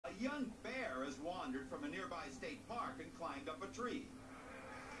wandered from a nearby state park and climbed up a tree.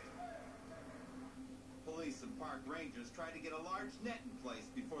 Police and park rangers try to get a large net in place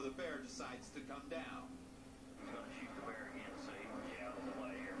before the bear decides to come down. He's going to shoot the bear again, so he wants you out of the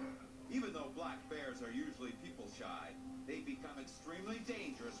way here. Even though black bears are usually people shy, they become extremely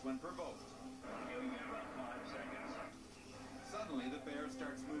dangerous when provoked. I'll give him about 5 seconds. Suddenly, the bear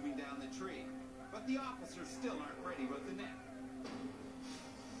starts moving down the tree, but the officers still aren't ready with the net.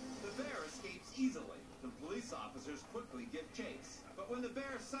 The bear escapes easily. The police officers quickly give chase. But when the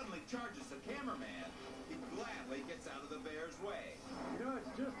bear suddenly charges the cameraman, he gladly gets out of the bear's way. You know,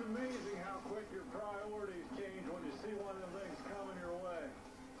 it's just amazing how quick your priorities change when you see one of them things coming your way.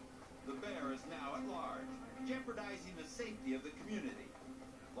 The bear is now at large, jeopardizing the safety of the community.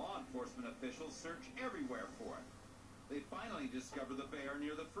 Law enforcement officials search everywhere for it. They finally discover the bear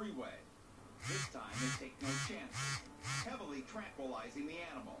near the freeway. This time they take no chances, heavily tranquilizing the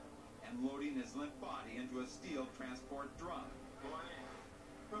animal and loading his limp body into a steel transport drum.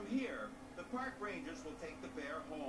 From here, the park rangers will take the bear home.